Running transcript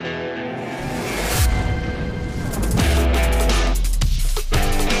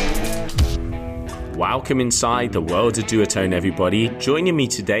Welcome inside the world of duotone, everybody. Joining me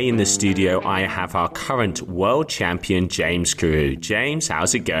today in the studio, I have our current world champion, James Carew. James,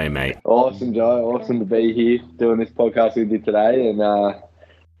 how's it going, mate? Awesome, Joe. Awesome to be here doing this podcast with you today. And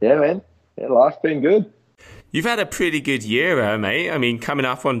yeah, man, life's been good. You've had a pretty good year, mate. I mean, coming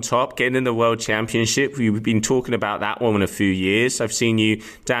up on top, getting in the World Championship. We've been talking about that one in a few years. I've seen you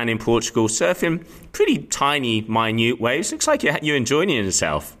down in Portugal surfing pretty tiny, minute waves. Looks like you're enjoying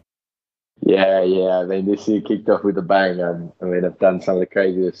yourself. Yeah. I mean, this year kicked off with a bang. I've done some of the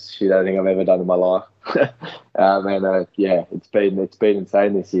craziest shit I think I've ever done in my life. It's been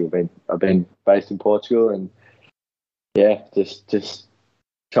insane this year. I've been based in Portugal, and yeah, just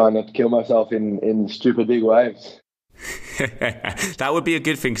trying not to kill myself in stupid big waves. That would be a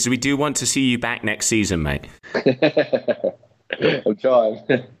good thing, because we do want to see you back next season, mate. I'm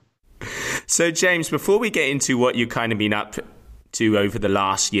trying. So, James, before we get into what you've kind of been up to over the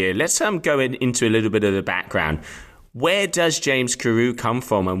last year, let's go into a little bit of the background. Where does James Carew come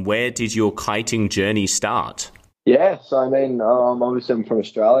from, and where did your kiting journey start? Yeah, so I'm from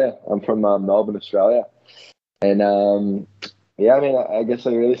Australia. I'm from Melbourne, Australia. And I guess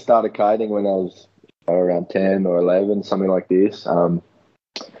I really started kiting when I was around 10 or 11, something like this. I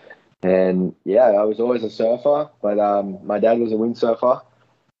was always a surfer, but my dad was a windsurfer,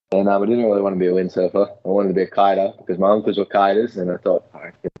 and I didn't really want to be a windsurfer. I wanted to be a kiter because my uncles were kiters, and I thought,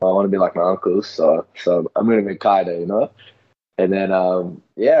 I want to be like my uncles, so I'm going to be a kiter, you know. And then around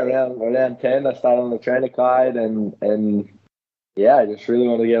 10, I started on the trainer kite, and I just really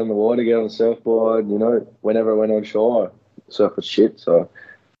wanted to get on the water, get on the surfboard, you know. Whenever I went on shore, surf was shit, so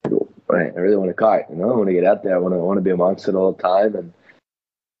I really want to kite, you know. I want to get out there. I want to be amongst it all the time, and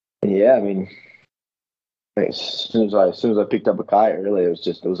yeah, I mean, as soon as I picked up a kite, really, it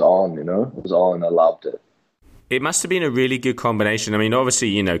was on, you know. It was on. I loved it. It must have been a really good combination. I mean, obviously,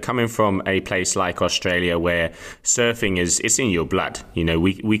 you know, coming from a place like Australia where surfing it's in your blood, you know,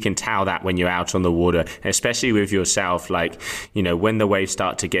 we can tell that when you're out on the water, especially with yourself. Like, you know, when the waves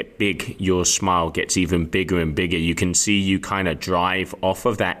start to get big, your smile gets even bigger and bigger. You can see you kind of drive off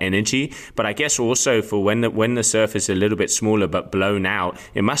of that energy. But I guess also for when the surf is a little bit smaller but blown out,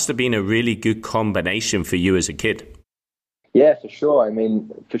 it must have been a really good combination for you as a kid. Yeah, for sure. I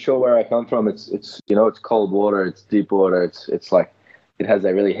mean, for sure, where I come from, it's you know, it's cold water, it's deep water, it's like it has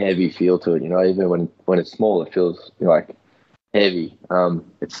a really heavy feel to it. You know, even when it's small, it feels, you know, like heavy.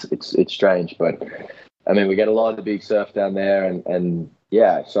 It's strange, but I mean, we get a lot of the big surf down there, and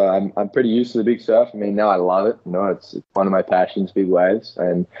yeah, so I'm pretty used to the big surf. I mean, now I love it. You know, it's one of my passions, big waves,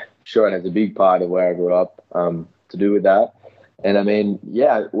 and sure, it has a big part of where I grew up to do with that. And I mean,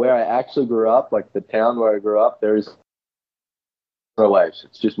 yeah, where I actually grew up, like the town where I grew up, there is no waves.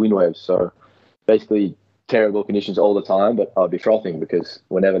 It's just wind waves. So basically terrible conditions all the time, but I'd be frothing because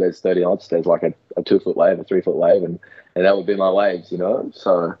whenever there's 30 knots, there's like a 2-foot wave, a 3-foot wave, and that would be my waves, you know.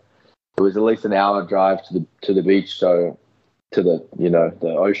 So it was at least an hour drive to the beach, so to the, you know, the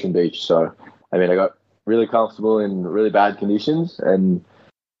ocean beach. So I mean, I got really comfortable in really bad conditions, and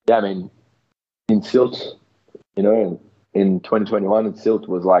yeah, I mean, in silt, you know, in 2021, in silt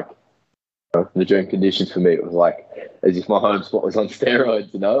was like, the dream conditions for me. It was like as if my home spot was on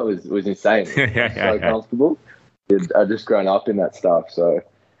steroids, you know. It was insane. It was so comfortable. I'd just grown up in that stuff, so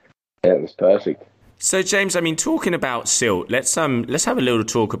yeah, it was perfect. So, James, I mean, talking about silt, let's have a little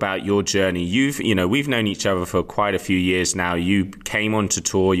talk about your journey. We've known each other for quite a few years now. You came onto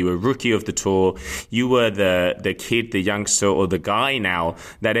tour. You were rookie of the tour. You were the kid, the youngster, or the guy now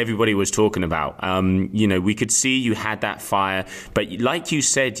that everybody was talking about. We could see you had that fire, but like you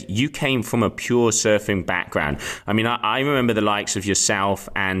said, you came from a pure surfing background. I mean, I remember the likes of yourself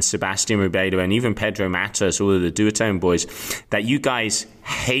and Sebastian Ribeiro and even Pedro Matos, all of the duotone boys, that you guys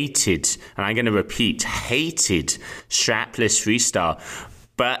hated, and I'm going to repeat, hated strapless freestyle.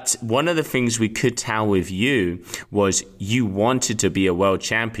 But one of the things we could tell with you was you wanted to be a world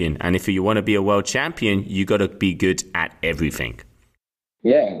champion. And if you want to be a world champion, you got to be good at everything.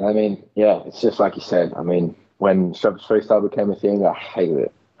 Yeah, I mean, yeah, it's just like you said. I mean, when strapless freestyle became a thing, I hated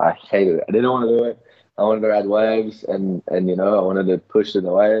it. I didn't want to do it. I wanted to ride waves, and you know, I wanted to push in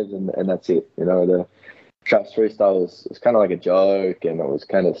the waves, and that's it. You know, the strapless freestyle was kind of like a joke, and it was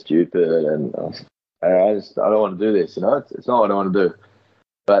kind of stupid, and I don't want to do this, you know. It's not what I want to do.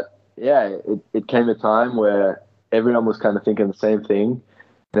 But yeah, it came a time where everyone was kind of thinking the same thing,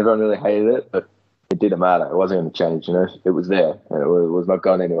 and everyone really hated it, but it didn't matter. It wasn't going to change, you know. It was there, and it was not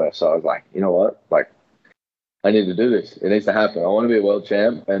going anywhere. So I was like, you know what? Like, I need to do this. It needs to happen. I want to be a world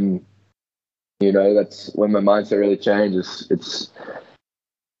champ, and you know, that's when my mindset really changes. It's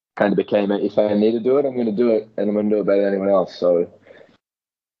kind of became if I need to do it, I'm going to do it, and I'm going to do it better than anyone else. So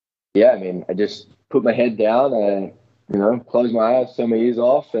yeah, I mean, I just put my head down and, closed my eyes, turned my ears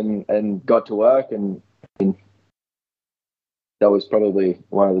off, and got to work. And that was probably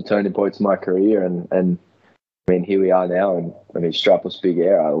one of the turning points in my career. And I mean, here we are now. And I mean, strapless big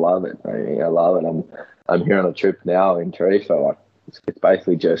air, I love it. I love it. I'm here on a trip now in Tarifa. Like, it's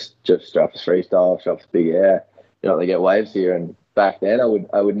basically just strapless freestyle, strapless big air. They get waves here. And back then, I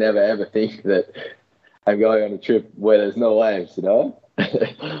would never ever think that I'm going on a trip where there's no waves.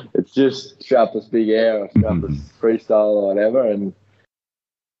 It's just strapless big air or strapless freestyle or whatever. And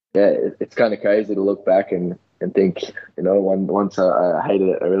yeah, it's kind of crazy to look back and think, once I hated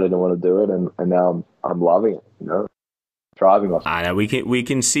it, I really didn't want to do it, and now I'm loving it, thriving off it. I know we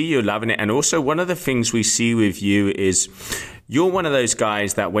can see you loving it, and also one of the things we see with you is you're one of those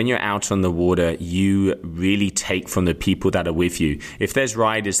guys that when you're out on the water, you really take from the people that are with you. If there's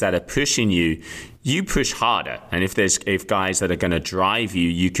riders that are pushing you, you push harder. And if guys that are going to drive you,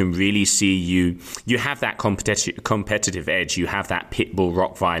 you can really see you have that competitive edge. You have that Pitbull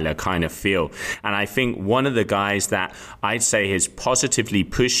Rottweiler kind of feel. And I think one of the guys that I'd say has positively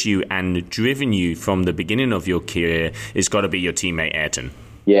pushed you and driven you from the beginning of your career is got to be your teammate Ayrton.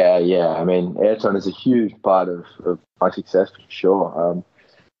 Yeah. I mean, Ayrton is a huge part of my success for sure.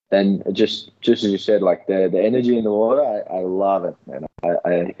 And just as you said, like the energy in the water, I love it, man.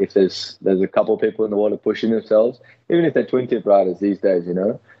 If there's a couple of people in the water pushing themselves, even if they're twin tip riders these days,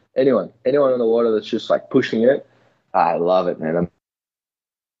 anyone in the water that's just like pushing it, I love it, man.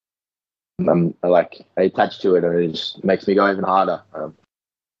 I'm like attached to it, and it just makes me go even harder.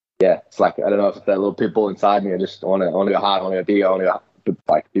 Yeah, it's like, I don't know if it's that little pit bull inside me. I just want to go hard, I want to go big, I want to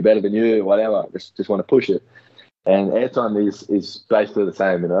like be better than you, whatever. Just want to push it. And Ayrton is basically the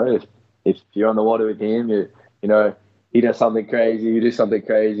same, If you're on the water with him, he does something crazy, you do something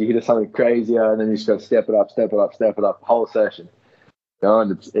crazy, he does something crazier, and then you just got to step it up, whole session.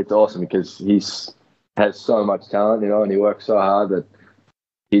 And it's awesome because has so much talent, and he works so hard that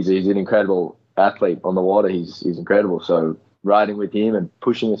he's an incredible athlete on the water. He's incredible. So riding with him and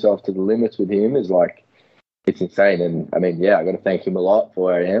pushing yourself to the limits with him is like, it's insane. And I mean, yeah, I got to thank him a lot for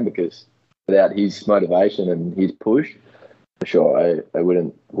where I am, because without his motivation and his push, for sure, I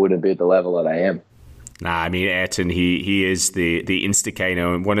wouldn't be at the level that I am. Nah, I mean, Ayrton, he is the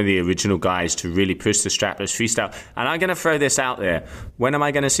instigator and one of the original guys to really push the strapless freestyle. And I'm going to throw this out there. When am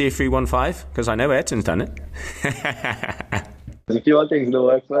I going to see a 315? Because I know Ayrton's done it. There's a few other things in the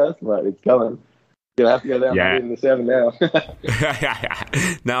works first, but it's coming. You'll have to go down in the 7 now.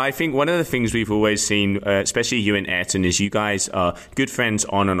 Now, I think one of the things we've always seen, especially you and Ayrton, is you guys are good friends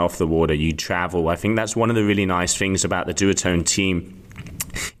on and off the water. You travel. I think that's one of the really nice things about the Duotone team.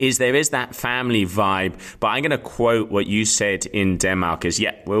 There is that family vibe, but I'm going to quote what you said in Denmark is,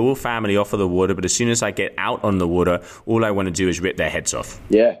 we're all family off of the water, but as soon as I get out on the water, all I want to do is rip their heads off.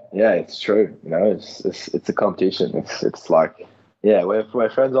 Yeah, it's true. It's a competition. It's like, we're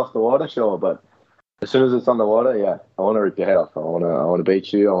friends off the water, sure, but as soon as it's on the water, I want to rip your head off. I want to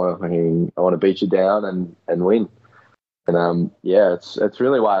beat you. I want to beat you down and win. And it's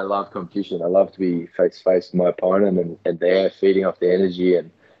really why I love competition. I love to be face to face with my opponent and they're feeding off the energy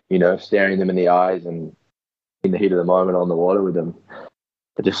and staring them in the eyes and in the heat of the moment on the water with them.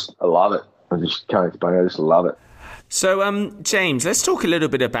 I love it. I just can't explain it. I just love it. So, James, let's talk a little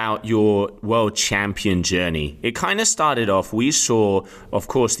bit about your world champion journey. It kind of started off, we saw, of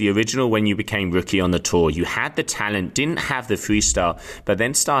course, the original when you became rookie on the tour. You had the talent, didn't have the freestyle, but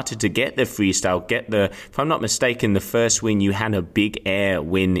then started to get the freestyle, if I'm not mistaken, the first win, you had a big air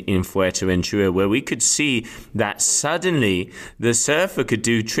win in Fuerteventura, where we could see that suddenly the surfer could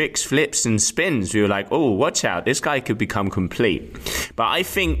do tricks, flips, and spins. We were like, oh, watch out, this guy could become complete. But I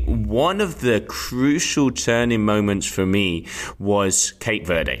think one of the crucial turning moments for me was Cape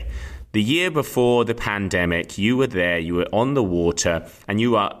Verde. The year before the pandemic, you were there, you were on the water, and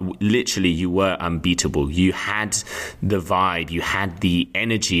you were unbeatable. You had the vibe, you had the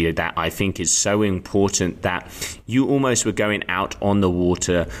energy that I think is so important, that you almost were going out on the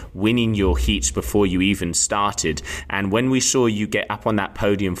water, winning your heats before you even started. And when we saw you get up on that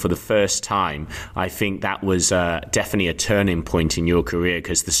podium for the first time, I think that was definitely a turning point in your career,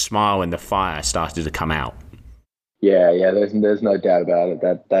 because the smile and the fire started to come out. Yeah, there's no doubt about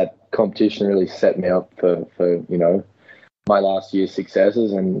it. That competition really set me up for my last year's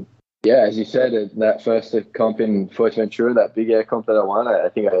successes. And as you said, that first comp in Fuerteventura, that big air comp that I won, I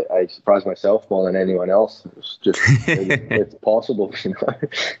think I surprised myself more than anyone else. It's just it's possible,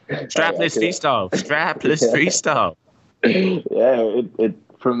 Strapless freestyle. It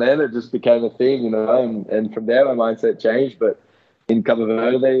from then it just became a thing, and from there my mindset changed. But in Cape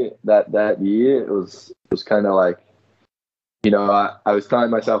Verde that year, it was kind of like, I was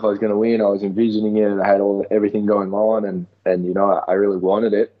telling myself I was going to win. I was envisioning it. I had everything going on, and I really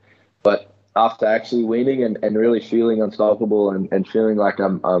wanted it. But after actually winning and really feeling unstoppable and feeling like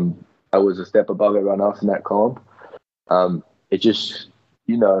I was a step above everyone else in that comp, it just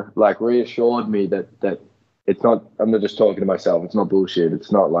like reassured me that it's not. I'm not just talking to myself. It's not bullshit.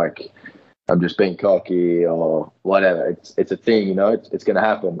 It's not like I'm just being cocky or whatever. It's a thing, it's going to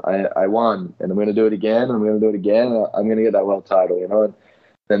happen. I won, and I'm going to do it again. I'm going to do it again. I'm going to get that world title, And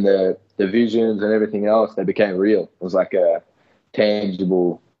then the visions and everything else, they became real. It was like a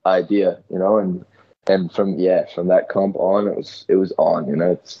tangible idea, and from that comp on, it was on,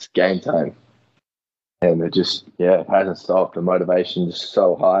 it's game time. And it just, it hasn't stopped. The motivation is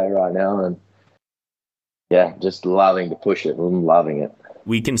so high right now, and just loving to push it. I'm loving it.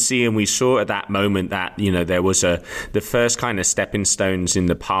 We can see, and we saw at that moment that, there was the first kind of stepping stones in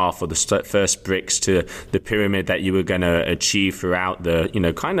the path, or the first bricks to the pyramid that you were going to achieve throughout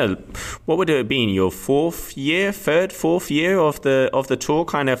the, kind of, what would it have been, your fourth year of the tour,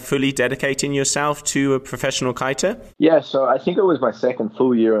 kind of fully dedicating yourself to a professional kiter? Yeah, so I think it was my second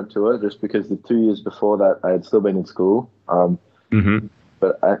full year on tour, just because the 2 years before that I had still been in school.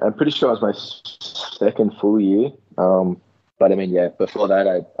 But I'm pretty sure it was my second full year. But I mean, before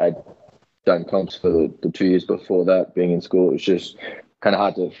that, I'd done comps for the 2 years before that, being in school. It was just kind of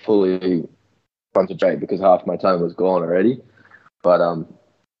hard to fully concentrate because half my time was gone already. But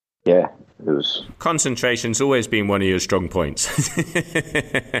it was. Concentration's always been one of your strong points.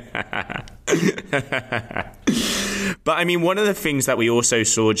 But I mean, one of the things that we also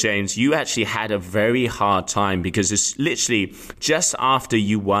saw, James, you actually had a very hard time, because it's literally just after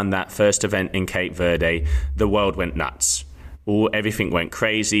you won that first event in Cape Verde, the world went nuts. Everything went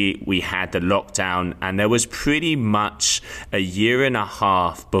crazy. We had the lockdown, and there was pretty much a year and a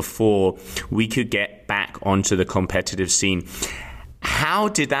half before we could get back onto the competitive scene. How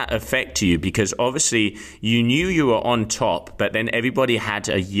did that affect you? Because obviously you knew you were on top, but then everybody had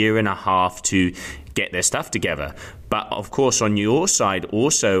a year and a half to get their stuff together. But of course, on your side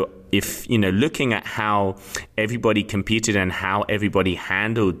also, if looking at how everybody competed and how everybody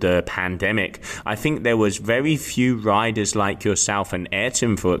handled the pandemic, I think there was very few riders like yourself and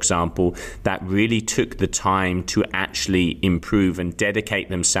Ayrton, for example, that really took the time to actually improve and dedicate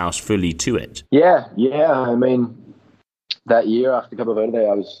themselves fully to it. Yeah. I mean, that year after Cape Verde,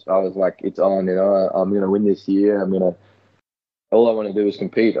 I was like, it's on. I'm going to win this year. All I want to do is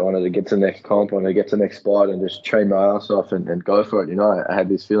compete. I wanted to get to the next comp. I wanted to get to the next spot and just train my ass off and go for it. I had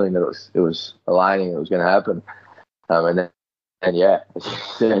this feeling that it was aligning. It was going to happen. As you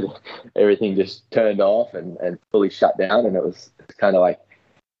said, everything just turned off and fully shut down. And it's kind of like,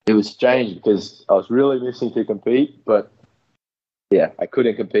 it was strange because I was really missing to compete, but I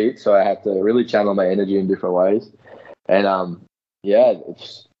couldn't compete. So I had to really channel my energy in different ways. And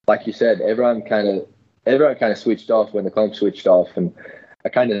it's like you said, everyone kind of switched off when the comp switched off, and I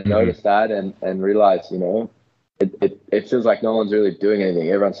kind of noticed that and realized, it feels like no one's really doing anything.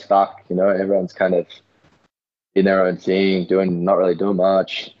 Everyone's stuck, everyone's kind of in their own thing, not really doing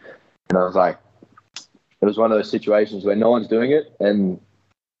much. And I was like, it was one of those situations where no one's doing it, and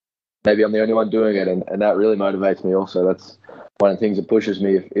maybe I'm the only one doing it, and that really motivates me. Also, that's one of the things that pushes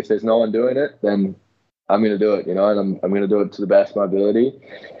me. If there's no one doing it, then I'm going to do it, and I'm going to do it to the best of my ability.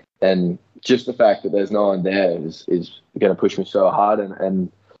 And just the fact that there's no one there is going to push me so hard. And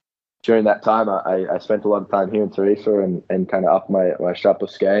during that time, I spent a lot of time here in Tarifa and kind of upped my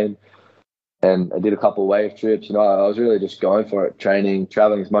strapless game. And I did a couple of wave trips. I was really just going for it,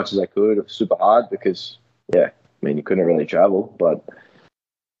 traveling as much as I could. It was super hard because, you couldn't really travel. But,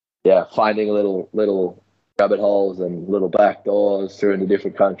 finding little rabbit holes and little back doors through into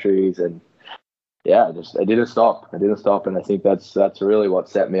different countries. And, I didn't stop. And I think that's really what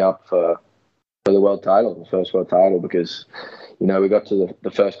set me up for the world title, the first world title, because, we got to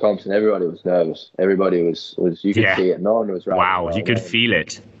the first comps and everybody was nervous. Everybody was you could see it. No one was right. Wow, you could feel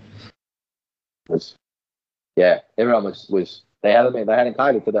it. Everyone was they hadn't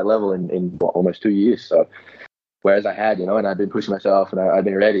kited to that level in almost 2 years. So whereas I had, and I'd been pushing myself and I'd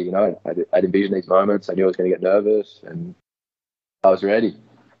been ready, I'd envisioned these moments. I knew I was going to get nervous and I was ready.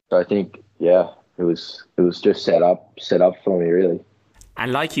 So I think, it was just set up for me, really.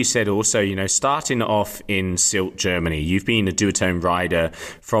 And like you said also, starting off in Sylt, Germany, you've been a duotone rider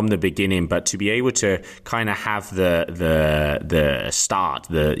from the beginning, but to be able to kind of have the start,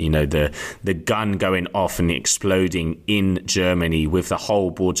 the gun going off and exploding in Germany with the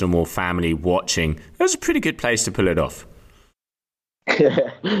whole Boards and More family watching, it was a pretty good place to pull it off.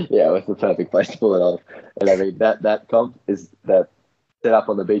 It was the perfect place to pull it off. And I mean, that comp is that set up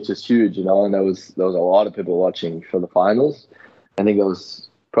on the beach is huge, you know, and there was a lot of people watching for the finals. I think it was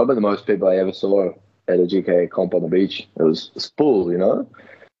probably the most people I ever saw at a GKA comp on the beach. It was full, you know,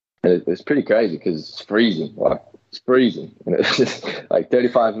 and it's pretty crazy because it's freezing. Like, it's freezing. And it's just like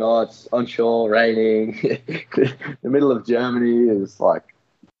 35 knots, onshore, raining. The middle of Germany is like,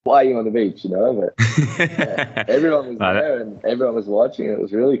 why are you on the beach, you know? But yeah, everyone was there and everyone was watching. It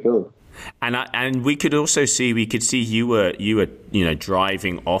was really cool. And we could see you were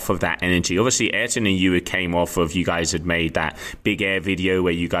driving off of that energy. Obviously, Ayrton and you came off of, you guys had made that big air video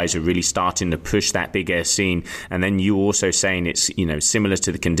where you guys are really starting to push that big air scene, and then you also saying it's similar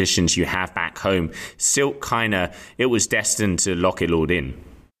to the conditions you have back home. Silt it was destined to lock it all in.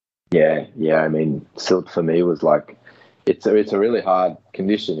 Yeah. I mean, silt for me was like, it's a really hard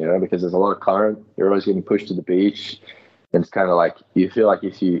condition, you know, because there's a lot of current. You're always getting pushed to the beach. And it's kind of like, you feel like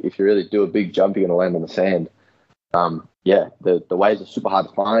if you really do a big jump, you're going to land on the sand. The waves are super hard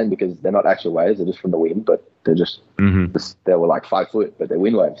to find because they're not actual waves. They're just from the wind, but they're just, they were like 5 foot, but they're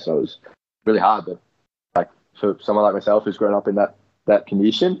wind waves. So it was really hard. But like for someone like myself who's grown up in that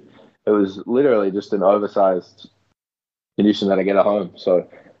condition, it was literally just an oversized condition that I get at home. So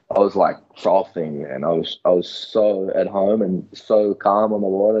I was like frothing, and I was so at home and so calm on the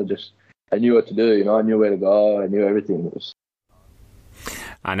water. Just, I knew what to do, you know. I knew where to go. I knew everything.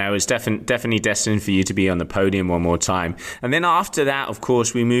 I know it was definitely destined for you to be on the podium one more time. And then after that, of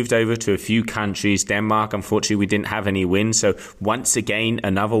course, we moved over to a few countries. Denmark, unfortunately, we didn't have any wins. So once again,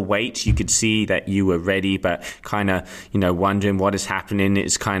 another weight. You could see that you were ready, but kind of, wondering what is happening.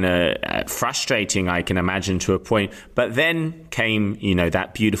 It's kind of frustrating, I can imagine, to a point. But then came,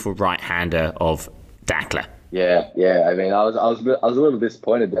 that beautiful right-hander of Dakla. Yeah. I mean, I was a little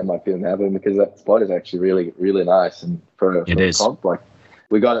disappointed that my didn't happen because that spot is actually really, really nice, and for a comp, like,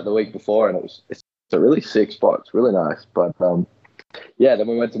 we got it the week before, and it's a really sick spot. It's really nice. But then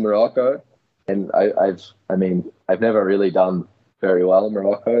we went to Morocco, and I've never really done very well in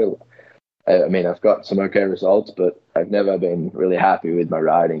Morocco. I mean, I've got some okay results, but I've never been really happy with my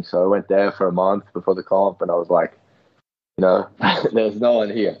riding. So I went there for a month before the comp, and I was like, there's no one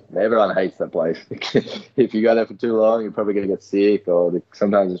here. Everyone hates that place. If you go there for too long, you're probably going to get sick, or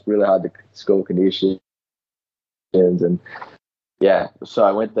sometimes it's really hard to score conditions. And yeah, so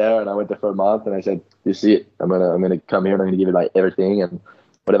I went there, and I went there for a month, and I said, "You see it? I'm gonna come here, and I'm gonna give it like everything, and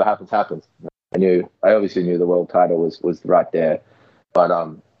whatever happens, happens." I obviously knew the world title was right there, but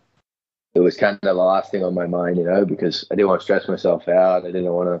it was kind of the last thing on my mind, because I didn't want to stress myself out. I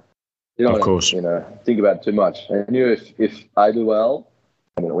didn't want to, think about it too much. I knew if I do well,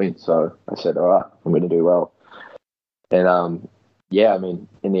 I'm gonna win. So I said, "All right, I'm gonna do well." And I mean,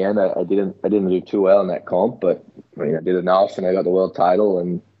 in the end, I didn't do too well in that comp, but I mean, I did enough, and I got the world title,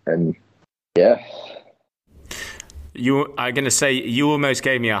 and yeah. I'm going to say you almost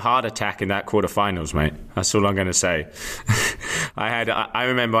gave me a heart attack in that quarterfinals, mate. That's all I'm going to say. I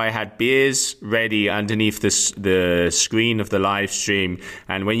remember I had beers ready underneath the screen of the live stream,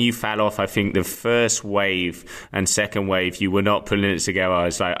 and when you fell off, I think the first wave and second wave, you were not pulling it together. I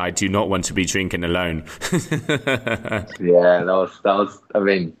was like, I do not want to be drinking alone. Yeah, that was. I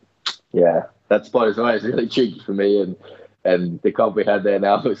mean, yeah, that spot is always really tricky for me, and the comp we had there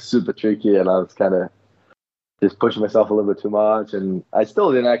now was super tricky, and I was kind of just pushing myself a little bit too much, and I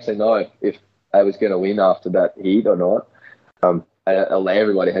still didn't actually know if I was going to win after that heat or not.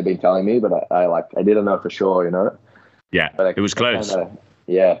 Everybody had been telling me, but I didn't know for sure, Yeah, but it was close.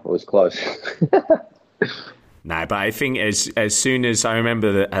 It was close. No, but I think as soon as I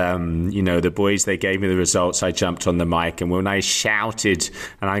remember that, the boys, they gave me the results, I jumped on the mic, and when I shouted,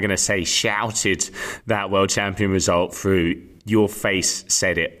 and I'm going to say shouted, that world champion result through, your face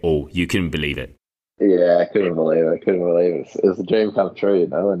said it all. You couldn't believe it. Yeah, I couldn't believe it. It was a dream come true,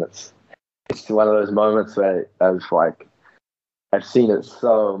 and it's one of those moments where I was like, I've seen it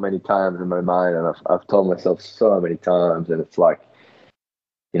so many times in my mind, and I've told myself so many times, and it's like,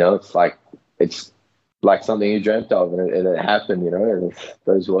 it's like something you dreamt of, and it happened, and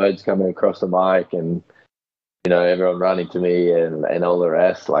those words coming across the mic, and everyone running to me, and all the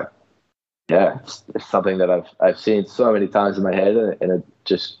rest, like, yeah, it's something that I've seen so many times in my head, and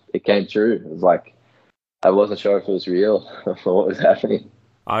it came true. It was like, I wasn't sure if it was real or what was happening.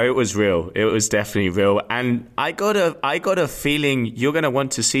 Oh, it was real. It was definitely real. And I got a feeling you're going to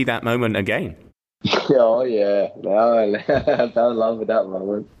want to see that moment again. Oh, yeah. No, I fell in love with that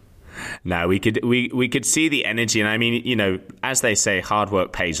moment. No, we could see the energy, and I mean, you know, as they say, hard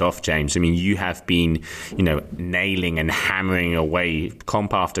work pays off, James. I mean, you have been, you know, nailing and hammering away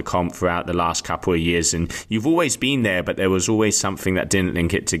comp after comp throughout the last couple of years, and you've always been there, but there was always something that didn't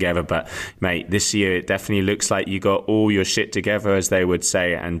link it together. But mate, this year it definitely looks like you got all your shit together, as they would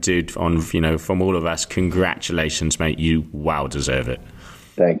say. And dude, from all of us, congratulations, mate. You deserve it.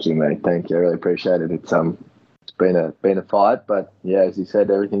 Thank you, mate. Thank you. I really appreciate it. It's been a fight, but yeah, as you said,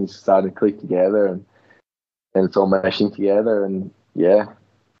 everything's starting to click together, and it's all meshing together. And yeah,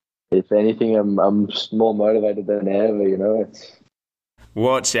 if anything, I'm more motivated than ever. You know, it's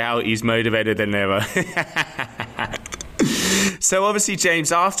watch out, he's motivated than ever. So obviously,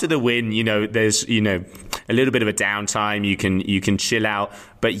 James, after the win, you know, there's, you know, a little bit of a downtime. You can chill out,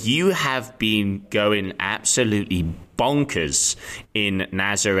 but you have been going absolutely bonkers in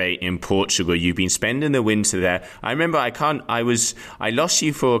Nazaré in Portugal. You've been spending the winter there. I remember I lost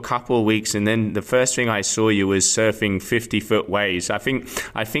you for a couple of weeks, and then the first thing I saw you was surfing 50-foot waves. I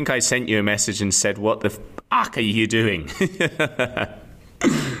think I sent you a message and said, "What the fuck are you doing?"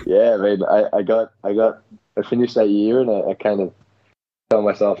 Yeah, I mean, I finished that year, and I kind of tell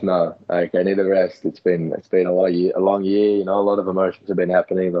myself, no, like, I need a rest. It's been a long year. You know, a lot of emotions have been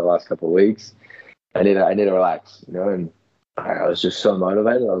happening the last couple of weeks. I need to relax, you know. And I was just so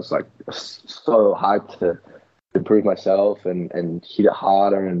motivated. I was like so hyped to improve myself and hit it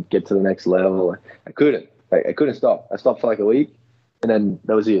harder and get to the next level. I couldn't stop. I stopped for like a week, and then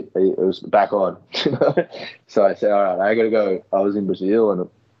that was it. It was back on. You know? So I said, all right, I got to go. I was in Brazil, and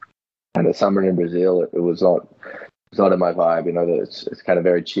the summer in Brazil, it was not in my vibe. You know, it's kind of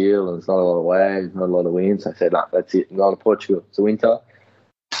very chill, and it's not a lot of waves, not a lot of winds. I said, no, that's it. I'm going to Portugal. It's winter.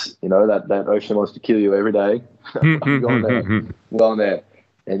 You know, that ocean wants to kill you every day. I'm going there.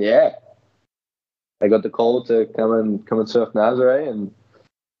 And yeah, I got the call to come and surf Nazaré, and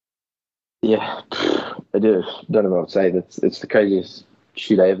yeah, I don't know what to say. It's the craziest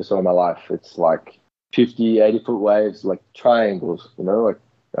shit I ever saw in my life. It's like 50, 80-foot waves, like triangles, you know, like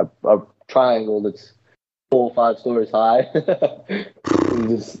a triangle that's 4 or 5 stories high.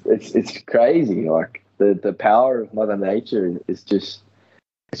 It's crazy. Like the power of Mother Nature is just,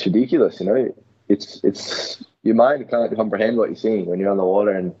 it's ridiculous, you know. It's your mind can't comprehend what you're seeing when you're on the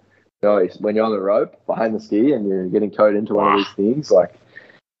water, and you know, when you're on the rope behind the ski and you're getting towed into one of these things. Like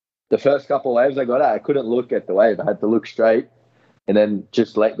the first couple of waves I got at, I couldn't look at the wave. I had to look straight and then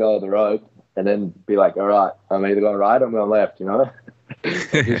just let go of the rope and then be like, all right, I'm either going right or I'm going left, you know.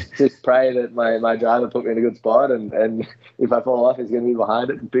 just pray that my driver put me in a good spot, and if I fall off, he's going to be behind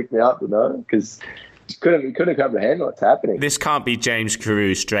it and pick me up, you know, because couldn't comprehend what's happening. This can't be James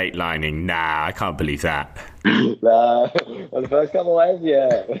Carew straight lining. Nah, I can't believe that. Nah, on the first couple of waves,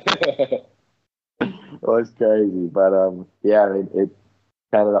 yeah. It was crazy. But yeah, I mean, it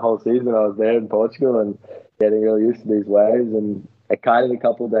kind of the whole season I was there in Portugal and getting really used to these waves, and I kited a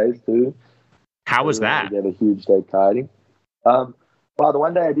couple of days too. How was that? Get a huge day kiting. Well,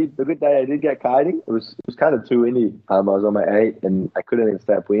 the good day I did get kiting. It was kind of too windy. I was on my 8 and I couldn't even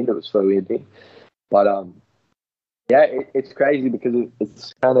stay upwind. It was so windy. But yeah, it's crazy because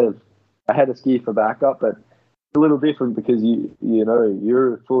it's kind of, I had a ski for backup, but it's a little different because you know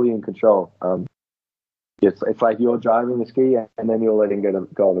you're fully in control. It's like you're driving the ski and then you're letting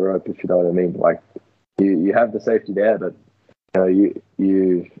go of the rope, if you know what I mean. Like you have the safety there, but you know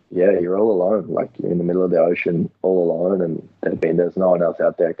you're all alone. Like you're in the middle of the ocean all alone, and there's no one else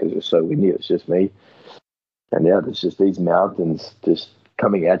out there because it's so windy. It's just me, and yeah, there's just these mountains just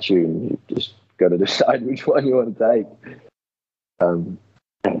coming at you, and you just got to decide which one you want to take.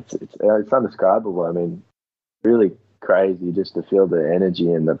 It's undescribable. I mean, really crazy just to feel the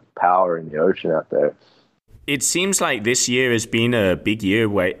energy and the power in the ocean out there. It seems like this year has been a big year,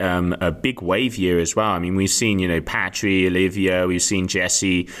 a big wave year as well. I mean, we've seen, you know, Patry, Olivia, we've seen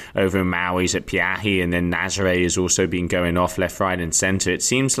Jesse over in Maui's at Piahi, and then Nazaré has also been going off left, right, and centre. It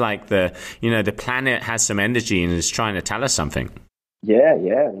seems like the planet has some energy and is trying to tell us something. Yeah.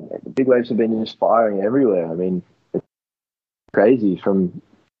 The big waves have been inspiring everywhere. I mean, it's crazy from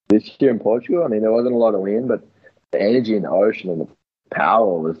this year in Portugal. I mean, there wasn't a lot of wind, but the energy in the ocean and the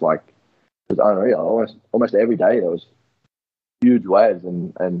power was unreal. Almost every day there was huge waves,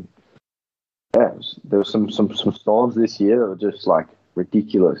 and yeah, there was some storms this year that were just like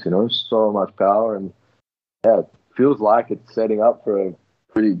ridiculous. You know, so much power, and yeah, it feels like it's setting up for a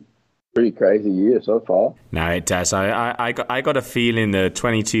pretty crazy year so far. No, it does. I got a feeling the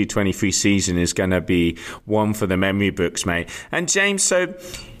 22-23 season is going to be one for the memory books, mate. And James, so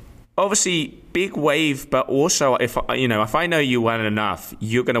obviously big wave, but also if I know you well enough,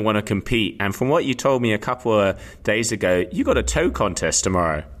 you're going to want to compete. And from what you told me a couple of days ago, you got a tow contest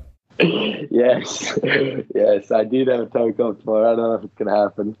tomorrow. Yes, yes, I did have a toe comp tomorrow. I don't know if it's going to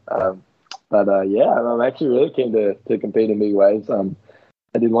happen. But yeah, I'm actually really keen to compete in big waves.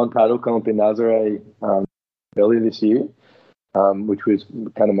 I did one paddle comp in Nazare earlier this year, which was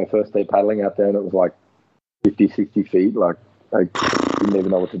kind of my first day paddling out there, and it was like 50, 60 feet. Like, I didn't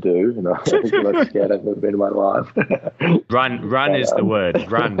even know what to do. You know, I was the most scared I've ever been in my life. Run is the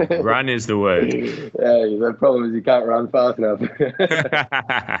word. Run is the word. Yeah, the problem is you can't run fast enough.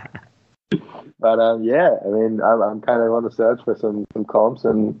 But yeah, I mean, I'm kind of on the search for some comps,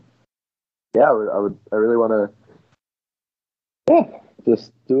 and yeah, I really want to,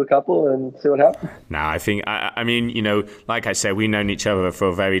 just do a couple and see what happens. No, I think, I mean, you know, like I said, we've known each other for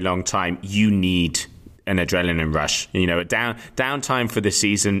a very long time. You need an adrenaline rush. You know, downtime for the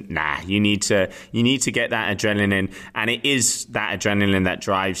season. You need to get that adrenaline, and it is that adrenaline that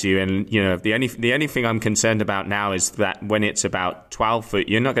drives you. And you know, the only thing I'm concerned about now is that when it's about 12 foot,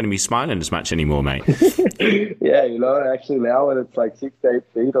 you're not going to be smiling as much anymore, mate. Yeah, you know, actually now when it's like 6 to 8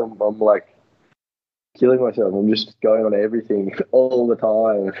 feet, I'm like killing myself. I'm just going on everything all the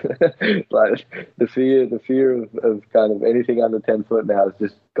time. Like the fear of kind of anything under 10 foot now is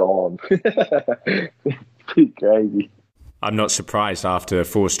just gone. It's crazy. I'm not surprised after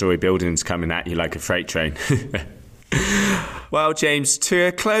 4-story buildings coming at you like a freight train. Well, James,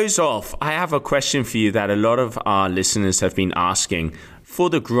 to close off, I have a question for you that a lot of our listeners have been asking. For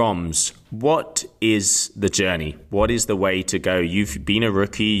the Groms, what is the journey? What is the way to go? You've been a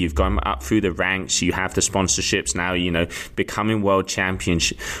rookie, you've gone up through the ranks, you have the sponsorships now, you know, becoming world champions.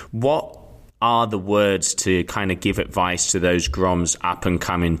 What are the words to kind of give advice to those Groms up and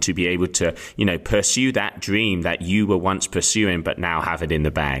coming to be able to, you know, pursue that dream that you were once pursuing but now have it in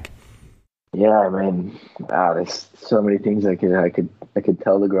the bag? Yeah, I mean, there's so many things I could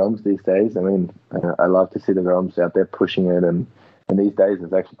tell the Groms these days. I mean, I love to see the Groms out there pushing it, and these days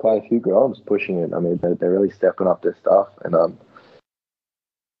there's actually quite a few Groms pushing it. I mean, they're really stepping up their stuff, and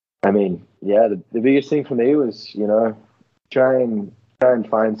I mean, yeah, the biggest thing for me was, you know, try and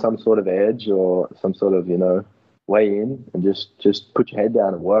find some sort of edge or some sort of, you know, way in, and just put your head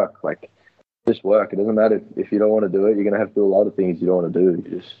down and work. Like, just work. It doesn't matter if you don't want to do it. You're gonna have to do a lot of things you don't want to do.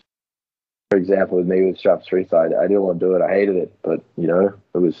 You just, for example, with me with straps freestyle, I didn't want to do it. I hated it, but you know,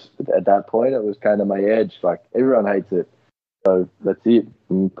 it was at that point it was kind of my edge. Like, everyone hates it, so that's it.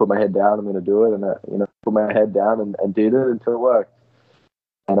 Put my head down. I'm going to do it, and you know, put my head down and did it until it worked.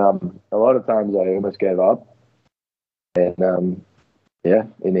 And a lot of times I almost gave up, and yeah,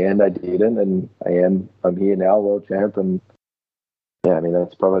 in the end I didn't, and I'm here now, world champ, and yeah, I mean,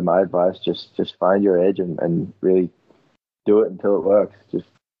 that's probably my advice. Just find your edge and really do it until it works. Just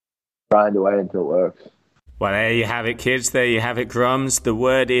grind away until it works. Well, there you have it, kids. There you have it, Groms. The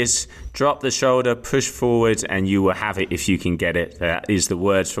word is drop the shoulder, push forward, and you will have it if you can get it. That is the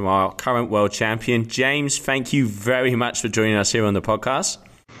words from our current world champion. James, thank you very much for joining us here on the podcast.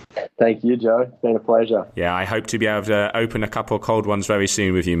 Thank you, Joe. It's been a pleasure. Yeah, I hope to be able to open a couple of cold ones very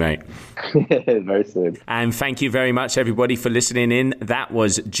soon with you, mate. Very soon. And thank you very much, everybody, for listening in. That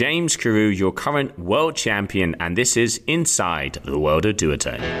was James Carew, your current world champion, and this is Inside the World of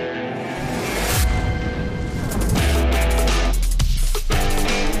Duotone.